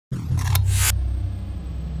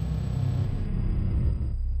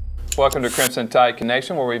Welcome to Crimson Tide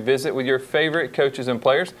Connection, where we visit with your favorite coaches and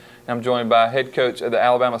players. I'm joined by head coach of the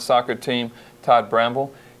Alabama soccer team, Todd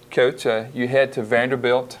Bramble. Coach, you head to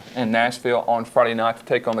Vanderbilt in Nashville on Friday night to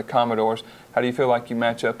take on the Commodores. How do you feel like you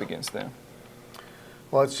match up against them?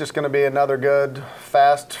 Well, it's just going to be another good,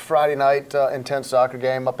 fast Friday night intense soccer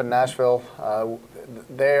game up in Nashville.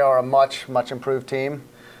 They are a much improved team.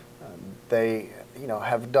 They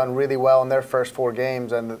have done really well in their first 4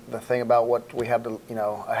 games, and the thing about what we have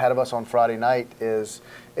ahead of us on Friday night is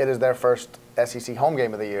it is their first SEC home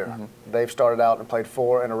game of the year. They've started out and played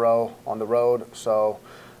 4 in a row on the road, so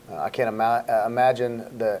I can't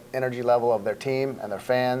imagine the energy level of their team and their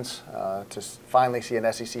fans to finally see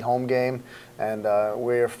an SEC home game, and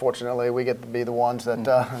fortunately we get to be the ones that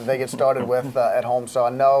they get started with at home. So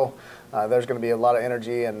I know there's going to be a lot of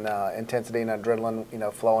energy and intensity and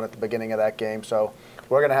adrenaline, flowing at the beginning of that game. So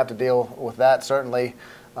we're going to have to deal with that certainly,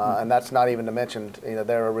 and that's not even to mention,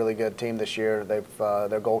 they're a really good team this year.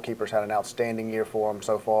 Their goalkeeper's had an outstanding year for them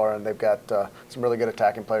so far, and they've got some really good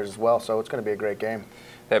attacking players as well. So it's going to be a great game.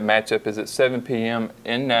 That matchup is at 7 p.m.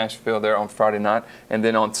 in Nashville there on Friday night, and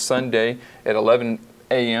then on Sunday at 11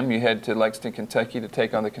 a.m. you head to Lexington, Kentucky to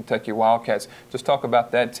take on the Kentucky Wildcats. Just talk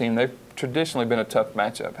about that team. They've traditionally been a tough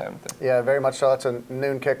matchup, haven't they? Yeah, very much so. That's a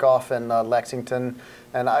noon kickoff in Lexington,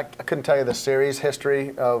 and I couldn't tell you the series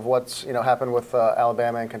history of what's happened with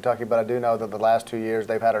Alabama and Kentucky, but I do know that the last 2 years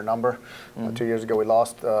they've had our number. 2 years ago we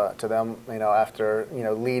lost to them, after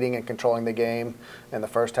leading and controlling the game in the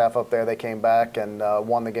first half up there. They came back and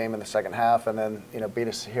won the game in the second half, and then beat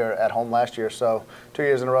us here at home last year. So 2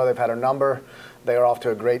 years in a row they've had our number. They are off to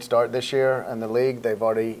a great start this year in the league. They've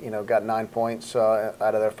already, got 9 points out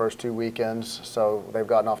of their first 2 weekends. So they've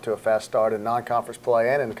gotten off to a fast start in non-conference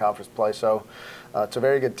play and in conference play. So it's a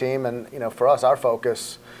very good team. And, for us, our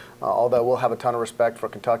focus, although we'll have a ton of respect for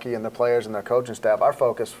Kentucky and the players and their coaching staff, our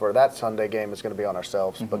focus for that Sunday game is going to be on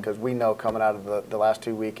ourselves, because we know coming out of the last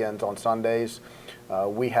 2 weekends on Sundays,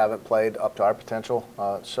 we haven't played up to our potential.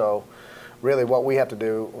 So really what we have to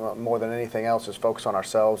do more than anything else is focus on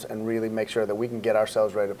ourselves and really make sure that we can get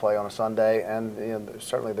ourselves ready to play on a Sunday. And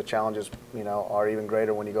certainly the challenges are even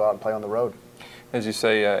greater when you go out and play on the road. As you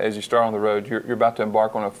say, as you start on the road, you're about to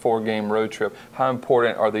embark on a 4-game road trip. How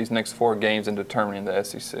important are these next 4 games in determining the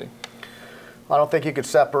SEC? I don't think you could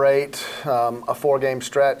separate a 4-game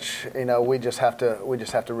stretch. We just have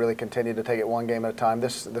to really continue to take it 1 game at a time.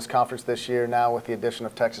 This conference this year now, with the addition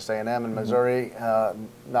of Texas A&M and Missouri,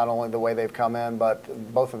 not only the way they've come in,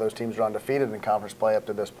 but both of those teams are undefeated in conference play up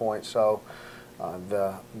to this point. So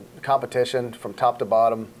the competition from top to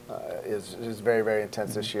bottom is very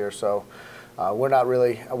intense this year. So we're not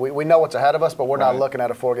really we know what's ahead of us, but we're not looking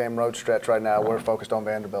at a 4-game road stretch right now. We're focused on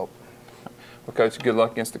Vanderbilt. Well, Coach, good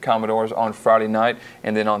luck against the Commodores on Friday night,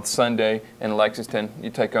 and then on Sunday in Lexington,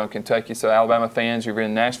 you take on Kentucky. So Alabama fans, you're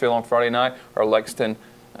in Nashville on Friday night or Lexington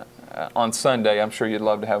on Sunday. I'm sure you'd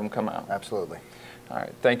love to have them come out. Absolutely. All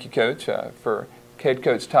right. Thank you, Coach. For head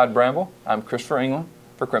coach Todd Bramble, I'm Christopher England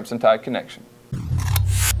for Crimson Tide Connection.